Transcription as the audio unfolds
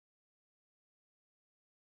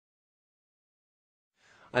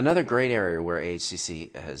Another great area where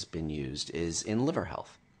AHCC has been used is in liver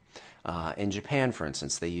health. In Japan, for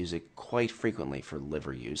instance, they use it quite frequently for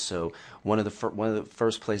liver use. So one of the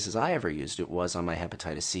first places I ever used it was on my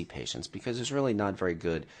hepatitis C patients, because there's really not very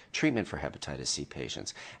good treatment for hepatitis C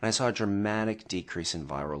patients. And I saw a dramatic decrease in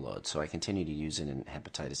viral load, so I continue to use it in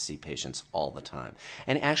hepatitis C patients all the time.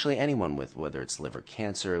 And actually anyone with, whether it's liver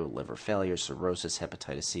cancer, liver failure, cirrhosis,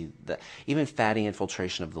 hepatitis C, even fatty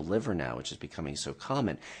infiltration of the liver now, which is becoming so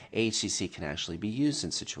common, AHCC can actually be used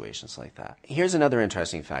in situations like that. Here's another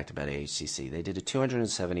interesting fact about AHCC. They did a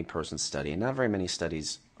 270-person study, and not very many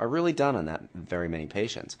studies are really done on that very many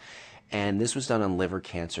patients. And this was done on liver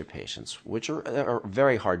cancer patients, which are a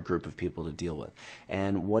very hard group of people to deal with.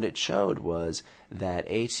 And what it showed was that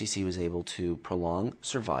AHCC was able to prolong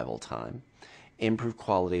survival time, improve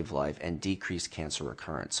quality of life, and decrease cancer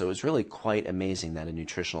recurrence. So it was really quite amazing that a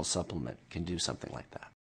nutritional supplement can do something like that.